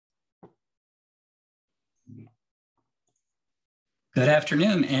Good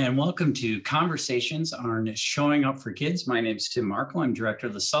afternoon and welcome to Conversations on Showing Up for Kids. My name is Tim Markle. I'm director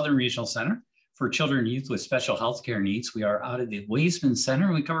of the Southern Regional Center for Children and Youth with Special Healthcare Needs. We are out of the Waisman Center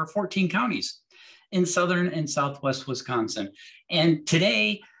and we cover 14 counties in Southern and Southwest Wisconsin. And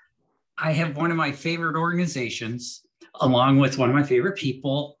today I have one of my favorite organizations, along with one of my favorite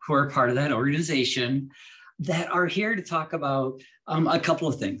people who are part of that organization, that are here to talk about a couple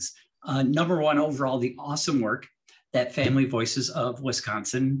of things. Number one, overall, the awesome work that Family Voices of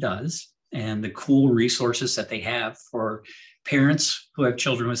Wisconsin does and the cool resources that they have for parents who have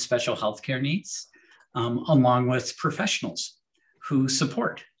children with special healthcare needs, along with professionals who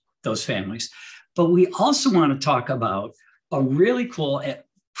support those families. But we also want to talk about a really cool,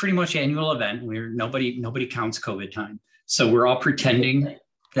 pretty much annual event where nobody counts COVID time. So we're all pretending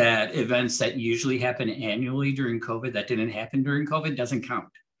that events that usually happen annually during COVID, that didn't happen during COVID, doesn't count.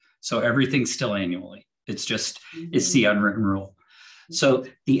 So everything's still annually. It's the unwritten rule. So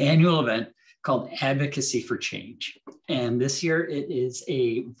the annual event called Advocacy for Change. And this year it is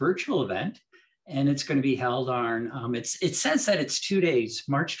a virtual event and it's going to be held on, it says that it's 2 days,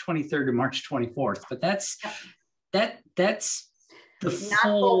 March 23rd to March 24th, but that's the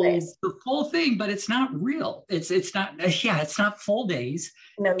full thing, but it's not real. It's not full days.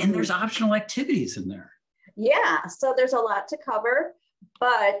 No, and there's optional activities in there. Yeah, so there's a lot to cover.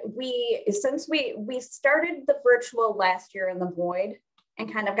 But since we started the virtual last year in the void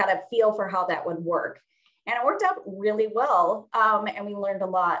and kind of got a feel for how that would work. And it worked out really well. And we learned a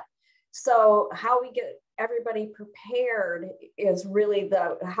lot. So how we get everybody prepared is really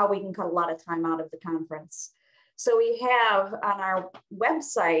how we can cut a lot of time out of the conference. So we have on our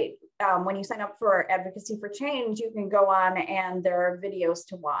website, when you sign up for Advocacy for Change, you can go on and there are videos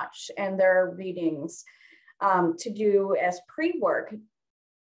to watch and there are readings to do as pre-work.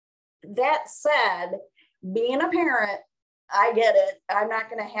 That said, being a parent, I get it. I'm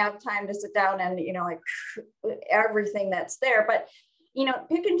not going to have time to sit down and, everything that's there, but,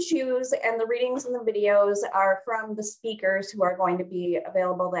 pick and choose. And the readings and the videos are from the speakers who are going to be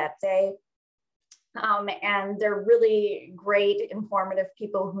available that day. And they're really great, informative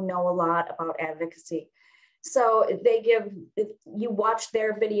people who know a lot about advocacy. So you watch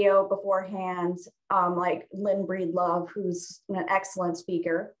their video beforehand, like Lynn Breedlove, who's an excellent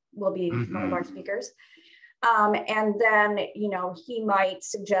speaker, will be one of our speakers. And then, he might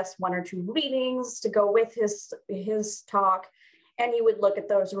suggest one or two readings to go with his talk, and you would look at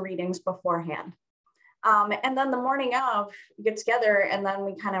those readings beforehand. And then the morning of, we get together, and then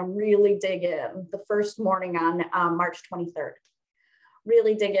we kind of really dig in the first morning on March 23rd,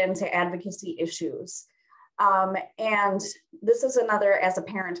 really dig into advocacy issues. And this is another as a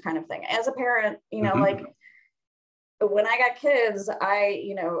parent kind of thing. As a parent, like when I got kids,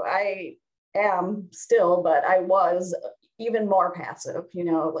 I am still, but I was even more passive,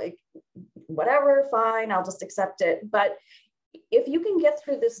 like whatever, fine, I'll just accept it. But if you can get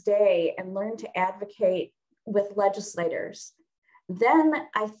through this day and learn to advocate with legislators, then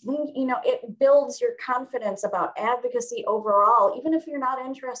I think, it builds your confidence about advocacy overall, even if you're not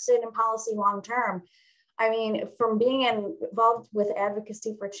interested in policy long-term. I mean, from being involved with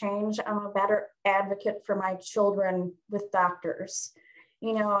Advocacy for Change, I'm a better advocate for my children with doctors,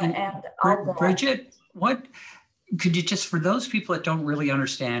 and all that. Brigit, what could you just, for those people that don't really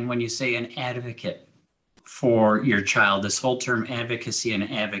understand when you say an advocate for your child, this whole term advocacy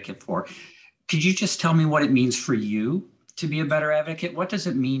and advocate for, could you just tell me what it means for you to be a better advocate? What does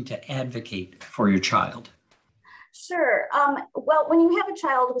it mean to advocate for your child? Sure. Well, when you have a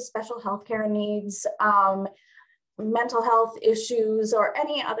child with special healthcare needs, mental health issues, or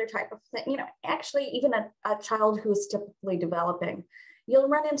any other type of thing, actually even a child who is typically developing, you'll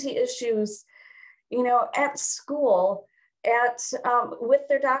run into issues, at school, with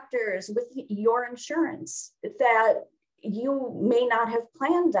their doctors, with your insurance that you may not have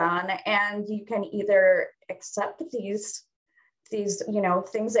planned on, and you can either accept these things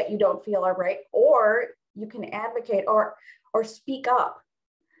that you don't feel are right, or you can advocate or speak up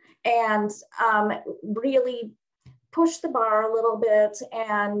and really push the bar a little bit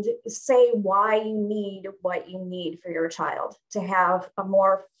and say why you need what you need for your child to have a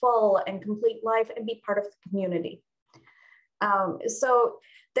more full and complete life and be part of the community. So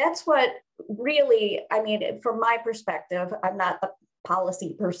that's what really, from my perspective, I'm not a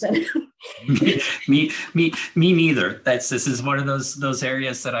policy person. me neither. This is one of those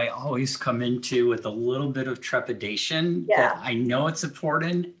areas that I always come into with a little bit of trepidation. Yeah. That I know it's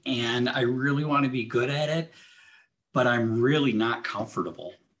important and I really want to be good at it, but I'm really not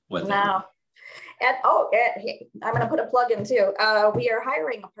comfortable with it. And I'm going to put a plug in too. We are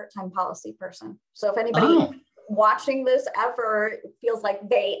hiring a part-time policy person. So if anybody watching this ever feels like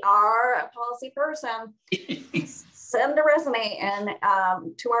they are a policy person, send a resume and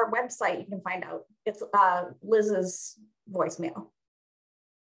to our website. You can find out. It's Liz's voicemail.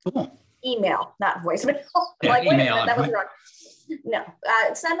 Cool. Email, not voicemail. Yeah, like, email. wait a minute, that was wrong. No,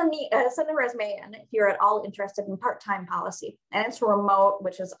 send a resume in if you're at all interested in part-time policy, and it's remote,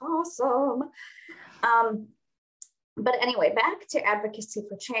 which is awesome. But anyway, back to Advocacy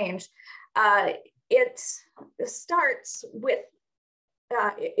for Change. It starts with,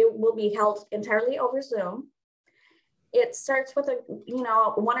 it will be held entirely over Zoom. It starts with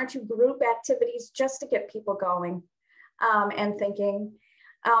one or two group activities just to get people going and thinking.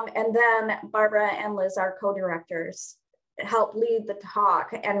 And then Barbara and Liz, our co-directors, help lead the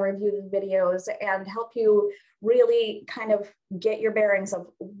talk and review the videos and help you really kind of get your bearings of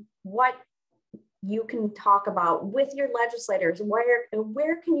what you can talk about with your legislators. Where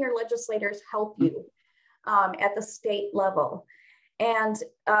can your legislators help you at the state level? And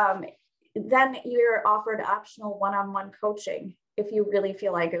then you're offered optional one-on-one coaching if you really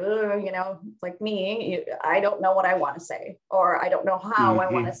feel like, like me, I don't know what I want to say, or I don't know how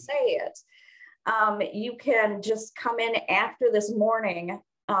I want to say it. You can just come in after this morning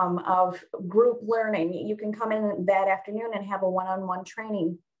of group learning. You can come in that afternoon and have a one-on-one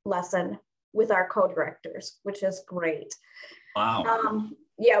training lesson with our co-directors, which is great. Wow.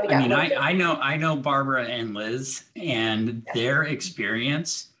 Yeah, I know Barbara and Liz, and their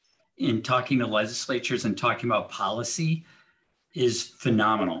experience in talking to legislatures and talking about policy is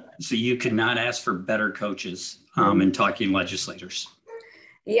phenomenal. So you could not ask for better coaches in talking legislators.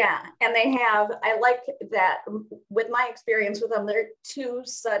 Yeah, and I like that with my experience with them, they're two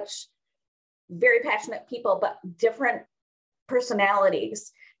such very passionate people, but different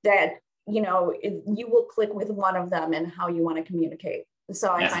personalities that, you will click with one of them and how you want to communicate.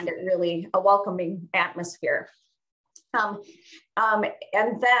 So I find it really a welcoming atmosphere. And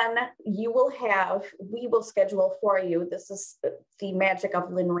then we will schedule for you, this is the magic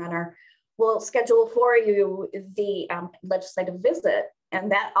of Lynn Renner, we'll schedule for you the legislative visit,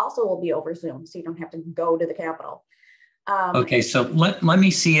 and that also will be over Zoom, so you don't have to go to the Capitol. Okay, so let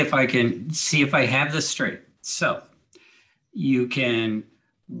me see if I have this straight. So you can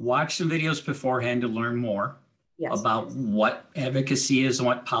watch some videos beforehand to learn more about what advocacy is and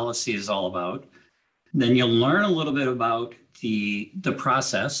what policy is all about. Then you'll learn a little bit about the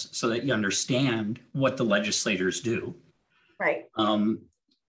process so that you understand what the legislators do. Right.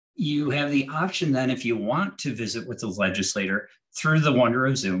 You have the option then, if you want to visit with the legislator through the wonder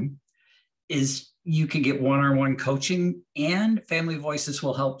of Zoom, is you can get one-on-one coaching, and Family Voices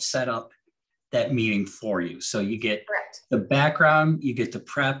will help set up that meeting for you. So you get the background, you get the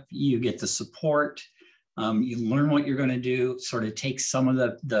prep, you get the support, you learn what you're going to do, sort of take some of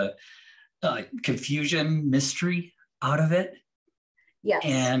the confusion, mystery out of it. Yes.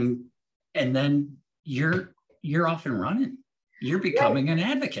 And then you're off and running. You're becoming an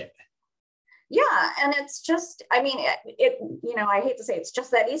advocate. Yeah, and it's just, I hate to say it's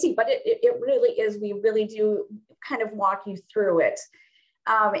just that easy, but it really is. We really do kind of walk you through it.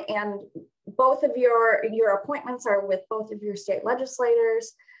 And both of your appointments are with both of your state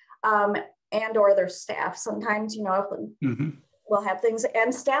legislators and or their staff. Sometimes, we'll have things,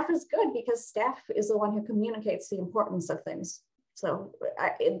 and staff is good because staff is the one who communicates the importance of things. So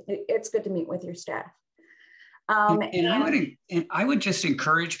it's good to meet with your staff. I would just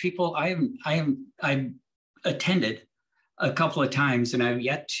encourage people. I've attended a couple of times, and I've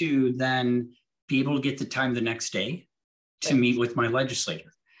yet to then be able to get the time the next day to meet with my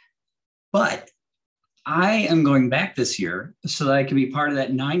legislator. But I am going back this year so that I can be part of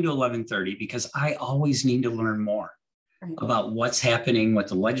that 9 to 11:30, because I always need to learn more about what's happening with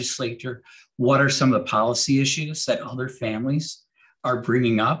the legislature. What are some of the policy issues that other families are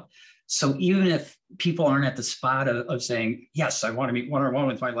bringing up? So even if people aren't at the spot of saying, yes, I want to meet one-on-one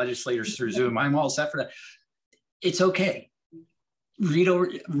with my legislators through Zoom, I'm all set for that. It's okay.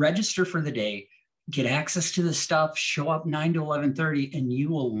 Register for the day, get access to the stuff, show up 9 to 11:30, and you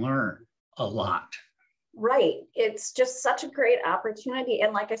will learn a lot. Right. It's just such a great opportunity.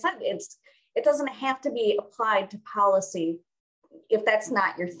 And like I said, it doesn't have to be applied to policy if that's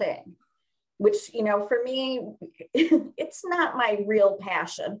not your thing, which, for me, it's not my real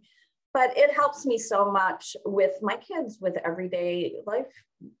passion, but it helps me so much with my kids, with everyday life.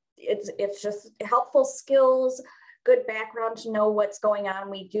 It's just helpful skills, good background to know what's going on.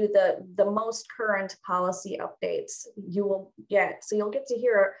 We do the most current policy updates you will get. So you'll get to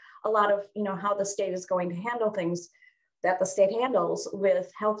hear a lot of, how the state is going to handle things that the state handles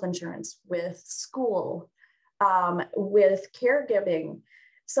with health insurance, with school, with caregiving.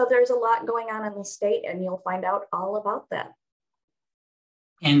 So there's a lot going on in the state, and you'll find out all about that.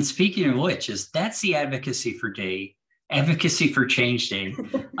 And speaking of which, that's the Advocacy for Change Day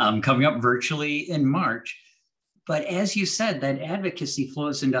coming up virtually in March. But as you said, that advocacy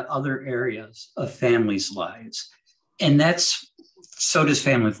flows into other areas of families' lives. And so does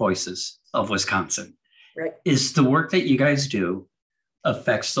Family Voices of Wisconsin. Right. Is the work that you guys do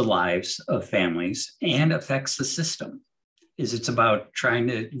affects the lives of families and affects the system? It's about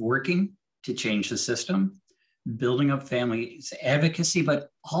working to change the system, building up families advocacy, but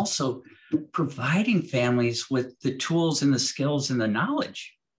also providing families with the tools and the skills and the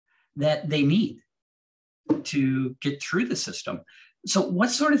knowledge that they need to get through the system. So what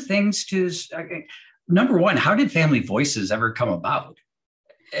sort of things number one, how did Family Voices ever come about?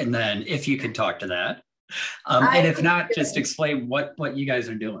 And then if you could talk to that, and if not, just explain what you guys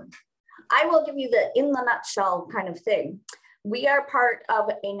are doing. I will give you the in the nutshell kind of thing. We are part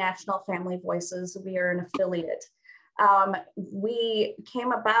of a National Family Voices. We are an affiliate. We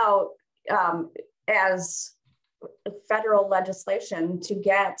came about as federal legislation to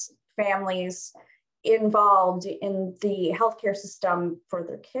get families involved in the healthcare system for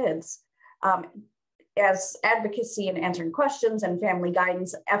their kids as advocacy and answering questions and family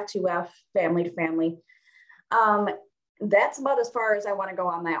guidance, F2F, family to family. That's about as far as I want to go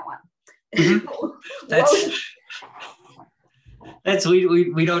on that one. Mm-hmm.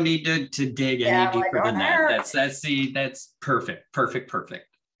 We don't need to dig any deeper than that. That's perfect.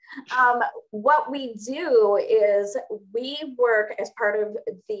 What we do is we work as part of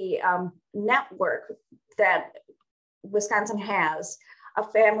the network that Wisconsin has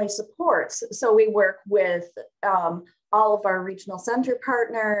of family supports. So we work with all of our regional center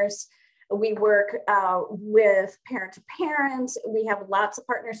partners. We work with parent to parent. We have lots of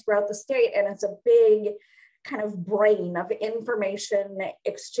partners throughout the state, and it's a big kind of brain of information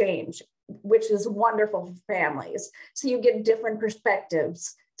exchange, which is wonderful for families. So you get different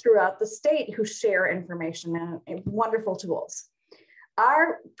perspectives throughout the state who share information and wonderful tools.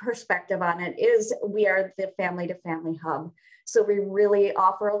 Our perspective on it is we are the family to family hub. So we really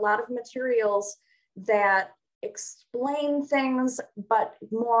offer a lot of materials that explain things, but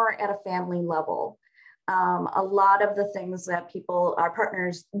more at a family level. A lot of the things that our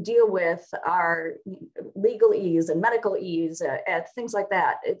partners deal with are legalese and medicalese, things like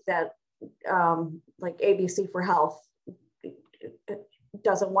that, like ABC for Health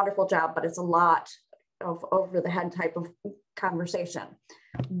does a wonderful job, but it's a lot of over the head type of conversation.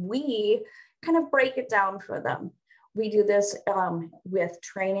 We kind of break it down for them. We do this with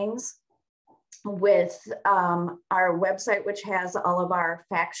trainings, with our website, which has all of our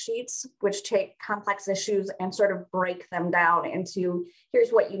fact sheets, which take complex issues and sort of break them down into, here's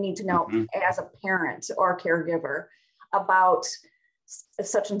what you need to know as a parent or caregiver about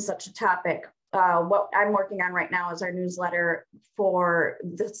such and such a topic. What I'm working on right now is our newsletter for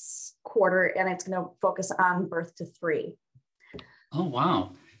this quarter, and it's going to focus on birth to 3. Oh,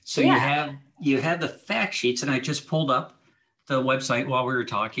 wow. So yeah. you have the fact sheets, and I just pulled up the website while we were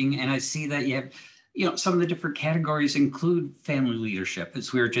talking, and I see that you have, some of the different categories include family leadership,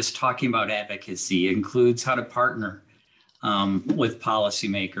 as we were just talking about. Advocacy includes how to partner with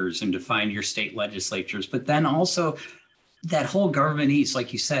policymakers and define your state legislatures, but then also that whole government needs,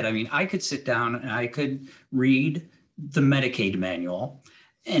 like you said. I mean, I could sit down and I could read the Medicaid manual,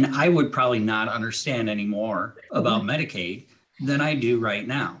 and I would probably not understand any more about Medicaid than I do right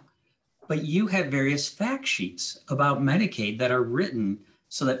now. But you have various fact sheets about Medicaid that are written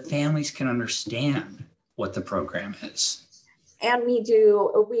so that families can understand what the program is. And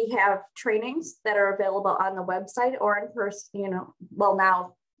we have trainings that are available on the website or in person,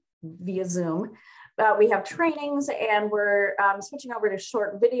 now via Zoom. We have trainings, and we're switching over to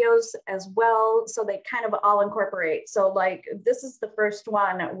short videos as well. So they kind of all incorporate. So like this is the first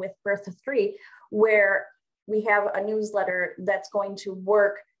one with birth to 3, where we have a newsletter that's going to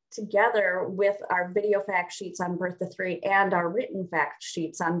work together with our video fact sheets on birth to 3 and our written fact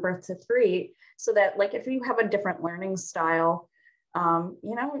sheets on birth to 3, so that like if you have a different learning style,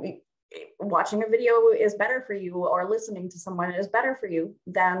 watching a video is better for you, or listening to someone is better for you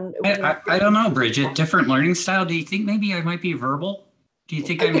than I don't know, Brigit, different learning style. Do you think maybe I might be verbal? Do you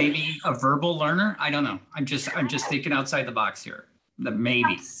think I may be a verbal learner? I don't know. I'm just thinking outside the box here.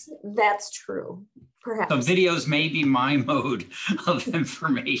 Maybe. That's true. Perhaps. So videos may be my mode of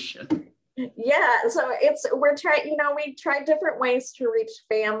information. Yeah, so we try different ways to reach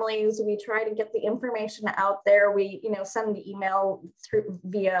families. We try to get the information out there. We, send the email through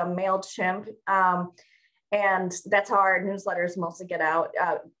via MailChimp, and that's how our newsletters mostly get out.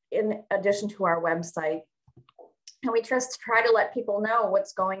 In addition to our website, And we just try to let people know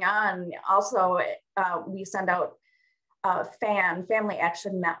what's going on. Also, we send out Family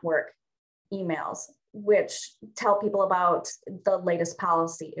Action Network emails, which tell people about the latest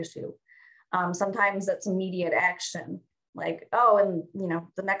policy issue. Sometimes it's immediate action, like, oh, and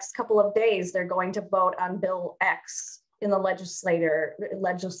the next couple of days, they're going to vote on Bill X in the legislature.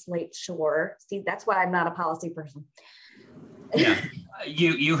 See, that's why I'm not a policy person. Yeah,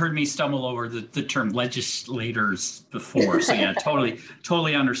 you heard me stumble over the term legislators before, so yeah,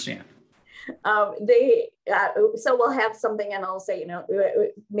 totally understand. So we'll have something, and I'll say,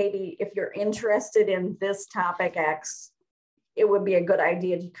 maybe if you're interested in this topic X, it would be a good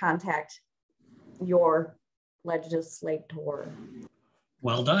idea to contact your legislator.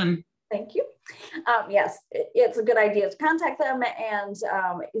 Well done. Thank you. Yes, it's a good idea to contact them, and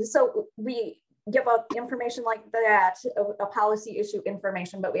so we give out information like that, a policy issue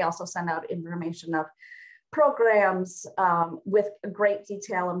information, but we also send out information of programs with great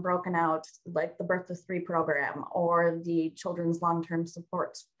detail and broken out, like the Birth to 3 program or the Children's Long-Term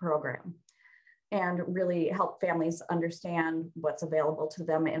Supports program, and really help families understand what's available to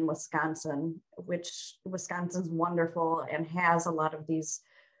them in Wisconsin, which Wisconsin's wonderful and has a lot of these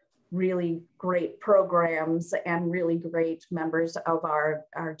really great programs and really great members of our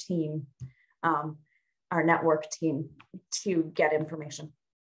team, our network team, to get information.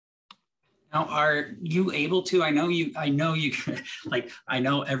 Now, are you able to? I know you. Like, I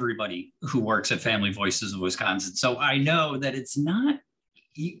know everybody who works at Family Voices of Wisconsin, so I know that it's not.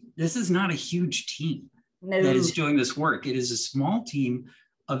 This is not a huge team that is doing this work. It is a small team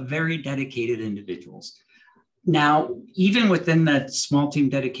of very dedicated individuals. Now, even within that small team,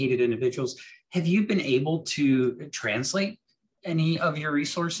 dedicated individuals, have you been able to translate any of your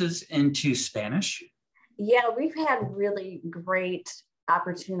resources into Spanish? Yeah, we've had really great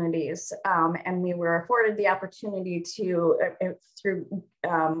opportunities, and we were afforded the opportunity to, through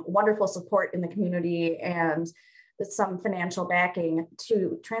wonderful support in the community and some financial backing,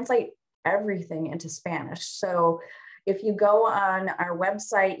 to translate everything into Spanish. So if you go on our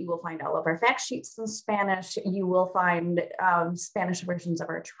website, you will find all of our fact sheets in Spanish. You will find Spanish versions of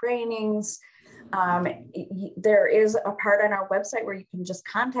our trainings. There is a part on our website where you can just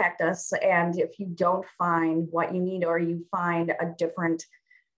contact us. And if you don't find what you need, or you find a different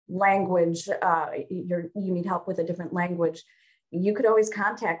language, you need help with a different language, you could always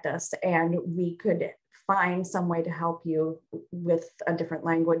contact us, and we could find some way to help you with a different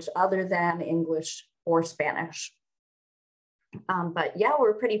language other than English or Spanish. But yeah,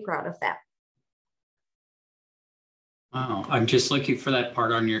 we're pretty proud of that. Wow, I'm just looking for that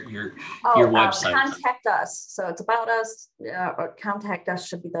part on your website. Contact us. So it's about us. Or contact us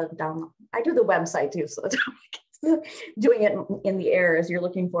should be the download. I do the website too, so doing it in the air as you're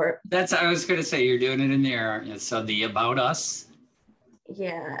looking for it. I was going to say, you're doing it in the air, aren't you? So the about us.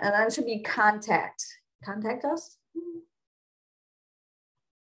 Yeah, and then it should be contact us.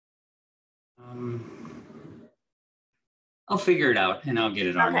 I'll figure it out and I'll get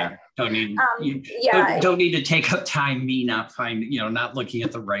it on there. Don't need don't need to take up time me not looking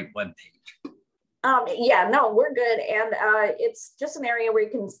at the right webpage. Yeah, no, we're good, and it's just an area where you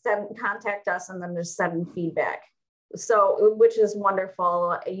can contact us and then just send feedback. So, which is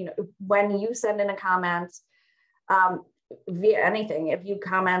wonderful. When you send in a comment via anything, if you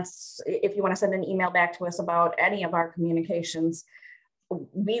want to send an email back to us about any of our communications,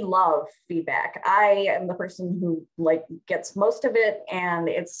 we love feedback. I am the person who gets most of it, and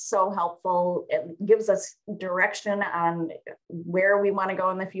it's so helpful. It gives us direction on where we want to go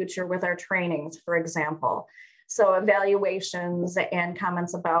in the future with our trainings, for example. So evaluations and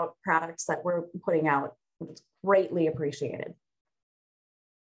comments about products that we're putting out, it's greatly appreciated.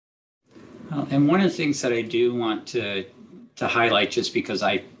 And one of the things that I do want to highlight, just because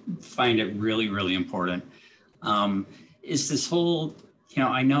I find it really, really important, is this whole,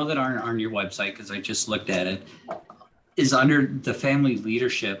 I know that on your website, because I just looked at it, is under the family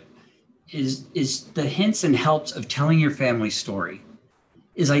leadership, is the hints and helps of telling your family story.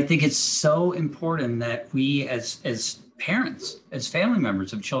 I think it's so important that we as parents, as family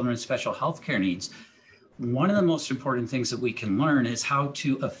members of children with special health care needs, one of the most important things that we can learn is how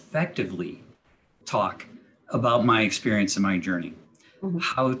to effectively talk about my experience and my journey. Mm-hmm.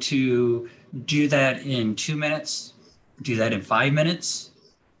 How to do that in 2 minutes, do that in 5 minutes,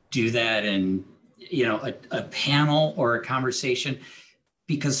 do that in a panel or a conversation,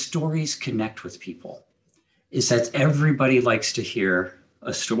 because stories connect with people. That everybody likes to hear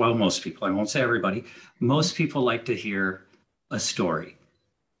a story. Well, most people, I won't say everybody, most people like to hear a story.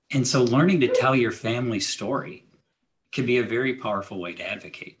 And so learning to tell your family story can be a very powerful way to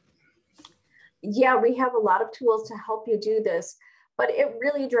advocate. Yeah, we have a lot of tools to help you do this, but it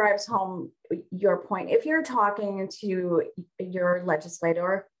really drives home your point. If you're talking to your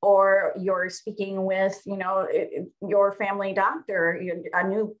legislator or you're speaking with, your family doctor, a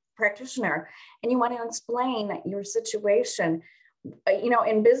new practitioner, and you want to explain your situation,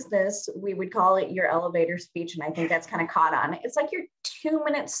 in business, we would call it your elevator speech. And I think that's kind of caught on. It's like your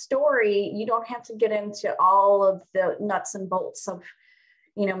 2-minute story. You don't have to get into all of the nuts and bolts of,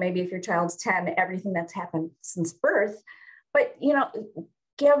 maybe if your child's 10, everything that's happened since birth, but, you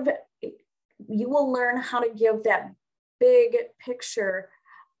will learn how to give that big picture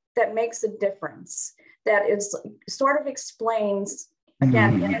that makes a difference, that is sort of explains,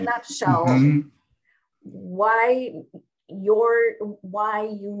 again, in a nutshell, why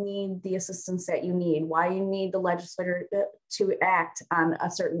you need the assistance that you need, why you need the legislator to act on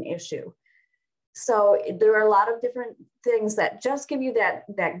a certain issue. So there are a lot of different things that just give you that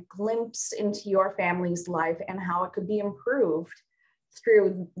glimpse into your family's life and how it could be improved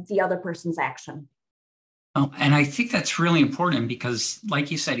through the other person's action. Oh, and I think that's really important because,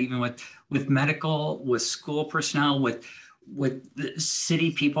 like you said, even with medical, with school personnel, with the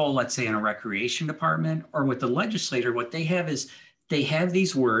city people, let's say in a recreation department, or with the legislator, what they have is they have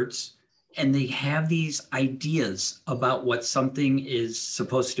these words and they have these ideas about what something is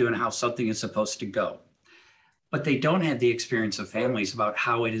supposed to do and how something is supposed to go. But they don't have the experience of families about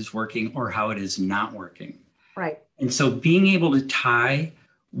how it is working or how it is not working. Right. And so being able to tie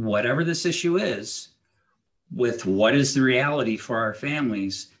whatever this issue is with what is the reality for our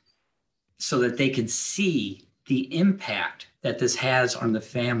families so that they can see the impact that this has on the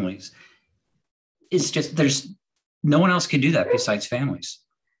families is just, there's no one else can do that besides families.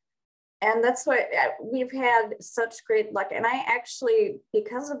 And that's why we've had such great luck. And I actually,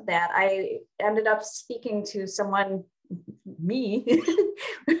 because of that, I ended up speaking to someone, me,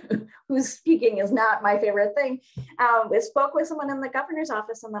 who's speaking is not my favorite thing. I spoke with someone in the governor's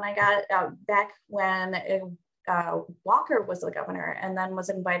office, and then I got back when Walker was the governor, and then was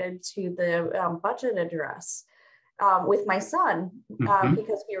invited to the budget address with my son,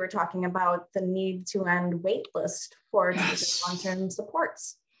 because we were talking about the need to end wait list for long-term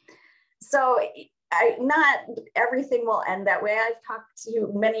supports. So not everything will end that way. I've talked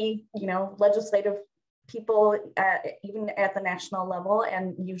to many, legislative people, even at the national level,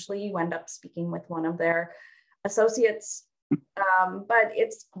 and usually you end up speaking with one of their associates. But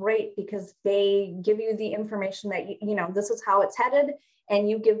it's great because they give you the information that, this is how it's headed, and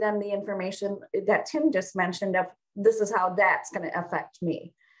you give them the information that Tim just mentioned of this is how that's going to affect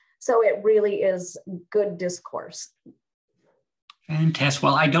me. So it really is good discourse. Fantastic.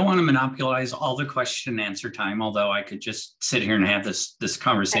 Well, I don't want to monopolize all the question and answer time, although I could just sit here and have this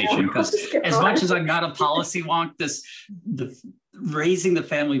conversation, because as much as I'm not a policy wonk, the raising the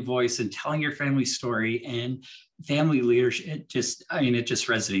family voice and telling your family story and family leadership, it just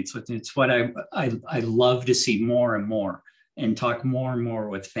resonates with me. It's what I love to see more and more, and talk more and more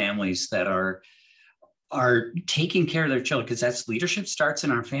with families that are taking care of their children, because that's leadership starts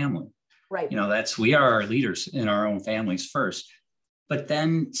in our family. Right. We are our leaders in our own families first. But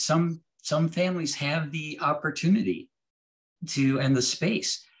then some families have the opportunity and the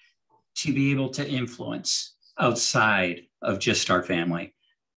space to be able to influence outside of just our family.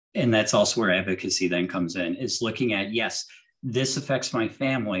 And that's also where advocacy then comes in, is looking at, yes, this affects my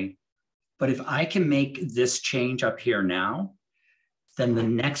family, but if I can make this change up here now, then the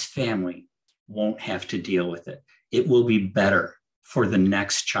next family won't have to deal with it. It will be better for the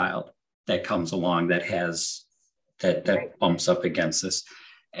next child that comes along that bumps up against this.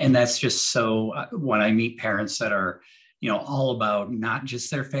 And that's just so, when I meet parents that are, all about not just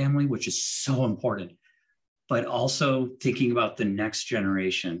their family, which is so important, but also thinking about the next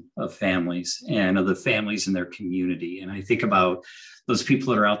generation of families and of the families in their community. And I think about those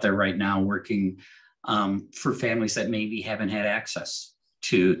people that are out there right now working for families that maybe haven't had access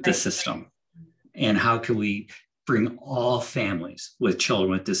to the system. And how can we bring all families with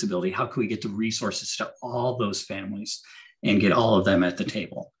children with disability? How can we get the resources to all those families and get all of them at the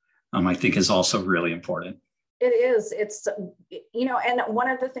table? I think is also really important. It is. It's, and one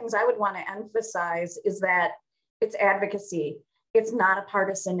of the things I would want to emphasize is that it's advocacy. It's not a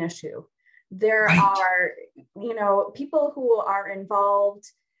partisan issue. There are, people who are involved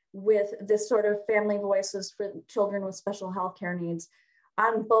with this sort of family voices for children with special health care needs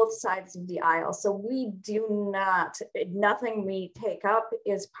on both sides of the aisle. So we do nothing we take up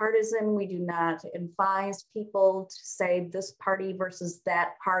is partisan. We do not advise people to say this party versus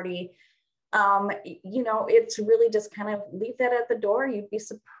that party. It's really just kind of leave that at the door. You'd be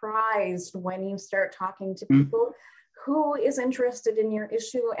surprised when you start talking to people who is interested in your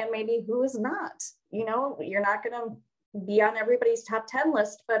issue and maybe who is not. You know, you're not going to be on everybody's top 10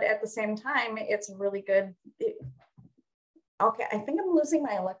 list, but at the same time, it's really good. Okay, I think I'm losing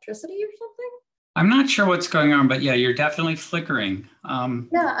my electricity or something. I'm not sure what's going on, but yeah, you're definitely flickering. Yeah,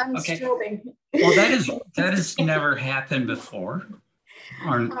 I'm okay. strobing. Well, that has never happened before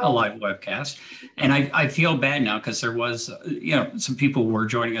on a live webcast. And I feel bad now because there was, some people were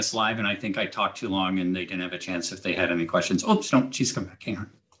joining us live and I think I talked too long and they didn't have a chance if they had any questions. Oops, no, she's come back. Hang on.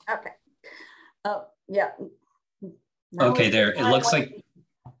 Okay. Oh, yeah. Now okay, there. It looks like,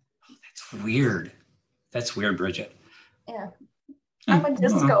 that's weird. That's weird, Brigit. Yeah. I'm a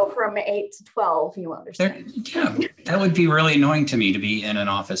disco from 8 to 12, you understand. Yeah, that would be really annoying to me to be in an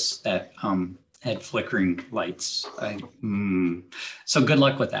office that had flickering lights. So good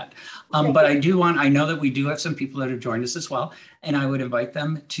luck with that. But I know that we do have some people that have joined us as well, and I would invite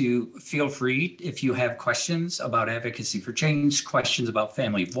them to feel free if you have questions about Advocacy for Change, questions about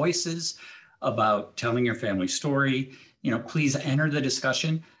family voices, about telling your family story, please enter the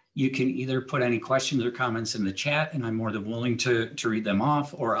discussion. You can either put any questions or comments in the chat, and I'm more than willing to read them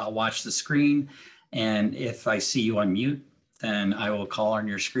off, or I'll watch the screen. And if I see you on mute, then I will call on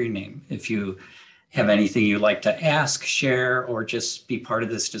your screen name. If you have anything you'd like to ask, share, or just be part of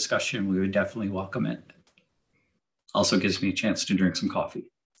this discussion, we would definitely welcome it. Also gives me a chance to drink some coffee.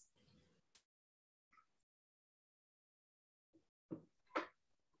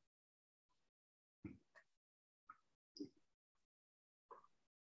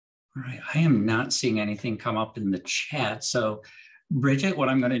 All right, I am not seeing anything come up in the chat. So Brigit, what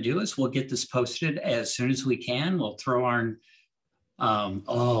I'm going to do is we'll get this posted as soon as we can. We'll throw our,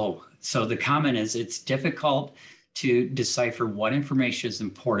 so the comment is it's difficult to decipher what information is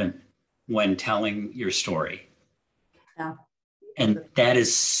important when telling your story. Yeah. And that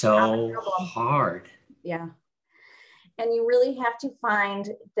is so hard. Yeah. And you really have to find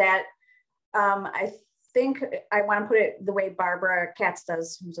that, I think I want to put it the way Barbara Katz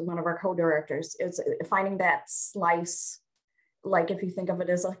does, who's one of our co-directors, is finding that slice. Like if you think of it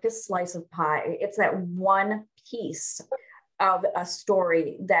as like a slice of pie, it's that one piece of a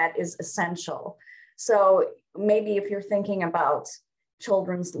story that is essential. So maybe if you're thinking about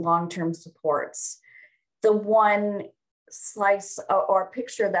children's long-term supports, the one slice or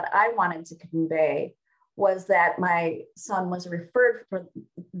picture that I wanted to convey was that my son was referred for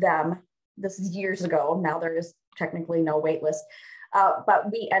them. This is years ago. Now there is technically no wait list.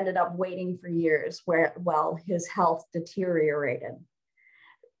 But we ended up waiting for years while his health deteriorated.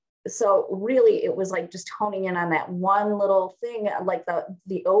 So really it was like just honing in on that one little thing, like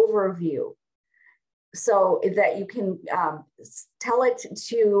the overview, so that you can tell it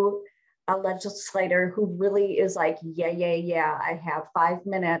to a legislator who really is like, yeah, I have 5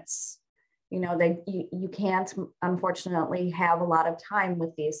 minutes. You can't, unfortunately, have a lot of time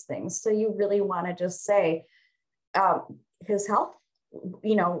with these things. So you really want to just say, his health,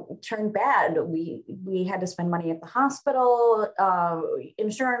 turned bad. We had to spend money at the hospital,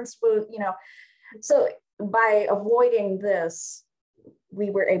 insurance, so by avoiding this, we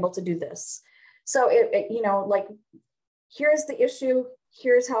were able to do this. So like, here's the issue,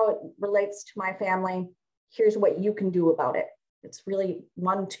 here's how it relates to my family, here's what you can do about it. It's really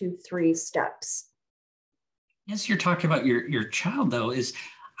 1, 2, 3 steps. As you're talking about your child, though, is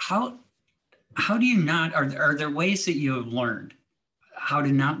how do you not, are there ways that you have learned how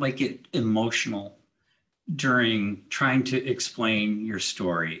to not get emotional during trying to explain your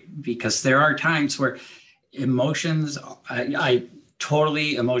story? Because there are times where emotions,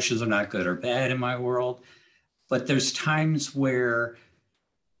 emotions are not good or bad in my world, but there's times where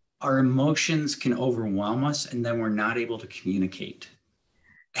our emotions can overwhelm us and then we're not able to communicate.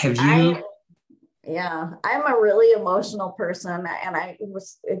 Have you? I'm a really emotional person, and I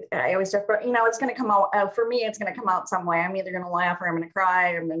always talk about, it's going to come out, for me, it's going to come out some way. I'm either going to laugh or I'm going to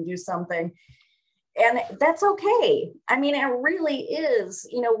cry or I'm going to do something. And that's okay. I mean, it really is,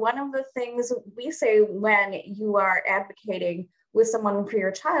 one of the things we say when you are advocating with someone for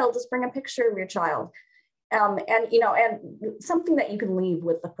your child is bring a picture of your child. And something that you can leave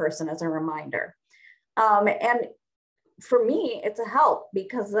with the person as a reminder. And for me, it's a help,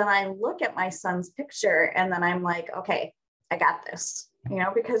 because then I look at my son's picture and then I'm like, okay, I got this,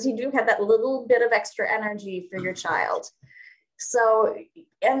 because you do have that little bit of extra energy for your child. So,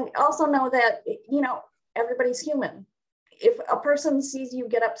 and also know that, everybody's human. If a person sees you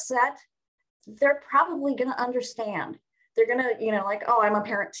get upset, they're probably going to understand. They're going to, like, oh, I'm a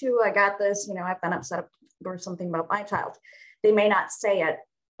parent too. I got this, I've been upset or something about my child. They may not say it,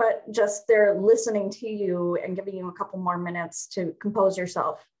 but just they're listening to you and giving you a couple more minutes to compose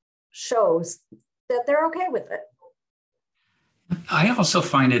yourself shows that they're okay with it. I also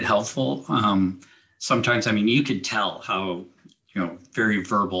find it helpful. Sometimes, I mean, you can tell how, very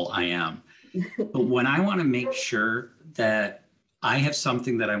verbal I am. But when I want to make sure that I have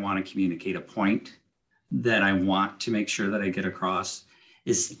something that I want to communicate, a point that I want to make sure that I get across,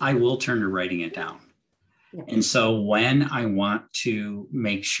 is I will turn to writing it down. Yeah. And so when I want to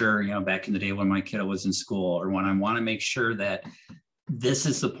make sure, back in the day when my kiddo was in school, or when I want to make sure that this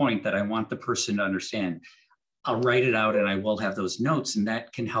is the point that I want the person to understand, I'll write it out and I will have those notes, and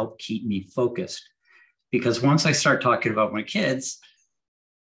that can help keep me focused. Because once I start talking about my kids,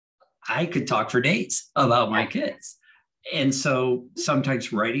 I could talk for days about my kids. And so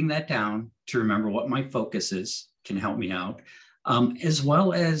sometimes writing that down to remember what my focus is can help me out, as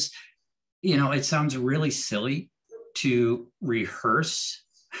well as, it sounds really silly to rehearse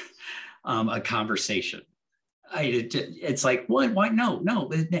a conversation. It's like, what? Why? No,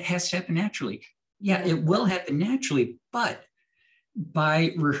 it has to happen naturally. Yeah, it will happen naturally, but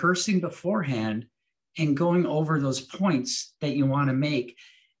by rehearsing beforehand and going over those points that you want to make,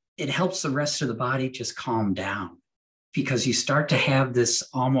 it helps the rest of the body just calm down, because you start to have this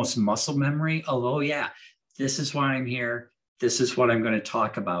almost muscle memory of, oh yeah, this is why I'm here. This is what I'm going to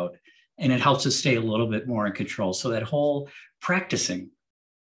talk about. And it helps us stay a little bit more in control. So that whole practicing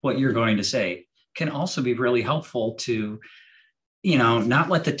what you're going to say can also be really helpful to, not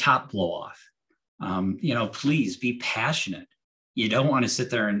let the top blow off. Please be passionate. You don't want to sit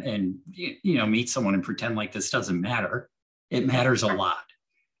there and meet someone and pretend like this doesn't matter. It matters a lot,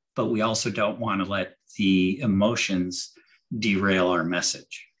 but we also don't want to let the emotions derail our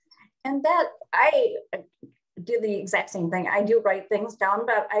message. And that I do the exact same thing. I do write things down,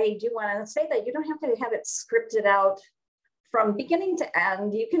 but I do want to say that you don't have to have it scripted out from beginning to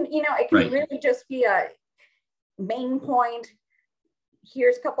end. You can, it can really just be a main point.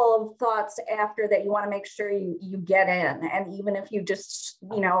 Here's a couple of thoughts after that you want to make sure you get in. And even if you just,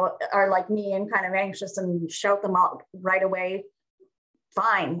 are like me and kind of anxious and shout them out right away,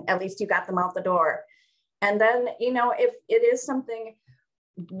 fine, at least you got them out the door. And then, if it is something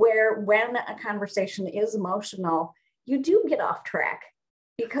where when a conversation is emotional, you do get off track,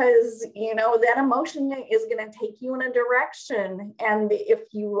 because, that emotion is going to take you in a direction. And if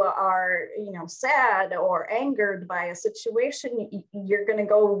you are, sad or angered by a situation, you're going to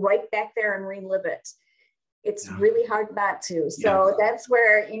go right back there and relive it. It's really hard not to. So that's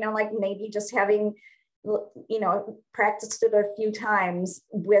where, like maybe just having, practiced it a few times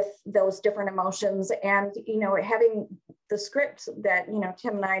with those different emotions, and, having the script that,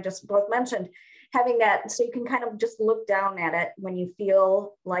 Tim and I just both mentioned, having that so you can kind of just look down at it when you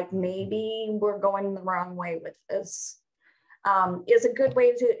feel like maybe we're going the wrong way with this, is a good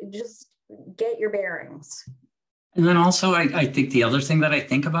way to just get your bearings. And then also, I think the other thing that I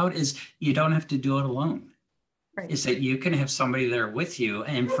think about is you don't have to do it alone. Right. Is that you can have somebody there with you.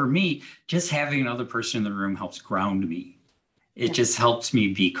 And for me, just having another person in the room helps ground me. It just helps me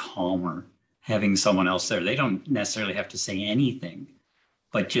be calmer, having someone else there. They don't necessarily have to say anything,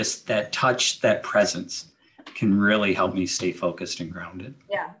 but just that touch, that presence can really help me stay focused and grounded.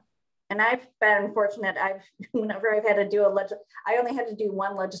 Yeah. And I've been fortunate. Whenever I've had to do I only had to do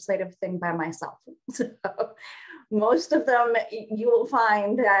one legislative thing by myself. So most of them, you will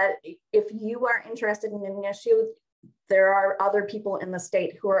find that if you are interested in an issue, there are other people in the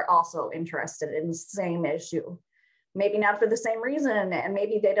state who are also interested in the same issue. Maybe not for the same reason, and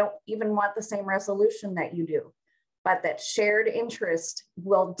maybe they don't even want the same resolution that you do. But that shared interest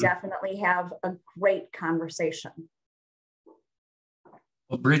will definitely have a great conversation.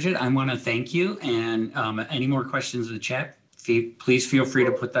 Well, Brigit, I want to thank you. And any more questions in the chat, please feel free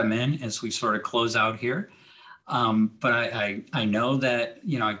to put them in as we sort of close out here. But I know that,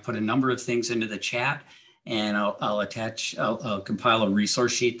 I put a number of things into the chat, and I'll compile a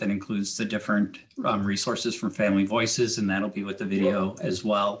resource sheet that includes the different resources from Family Voices, and that'll be with the video as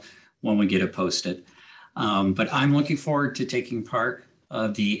well when we get it posted. But I'm looking forward to taking part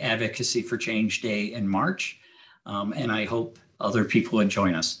of the Advocacy for Change Day in March, and I hope other people would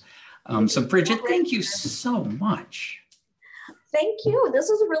join us. So Brigit, thank you so much. Thank you. This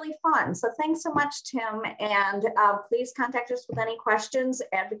was really fun. So thanks so much, Tim. And please contact us with any questions.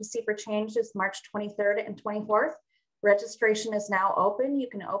 Advocacy for Change is March 23rd and 24th. Registration is now open. You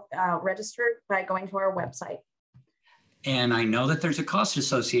can register by going to our website. And I know that there's a cost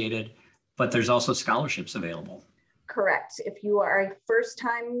associated, but there's also scholarships available. Correct. If you are a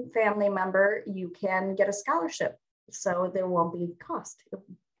first-time family member, you can get a scholarship. So there won't be cost.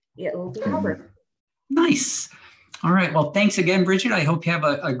 It will be covered. Nice. All right. Well, thanks again, Brigit. I hope you have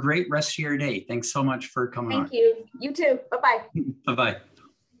a great rest of your day. Thanks so much for coming on. Thank you. You too. Bye-bye. Bye-bye.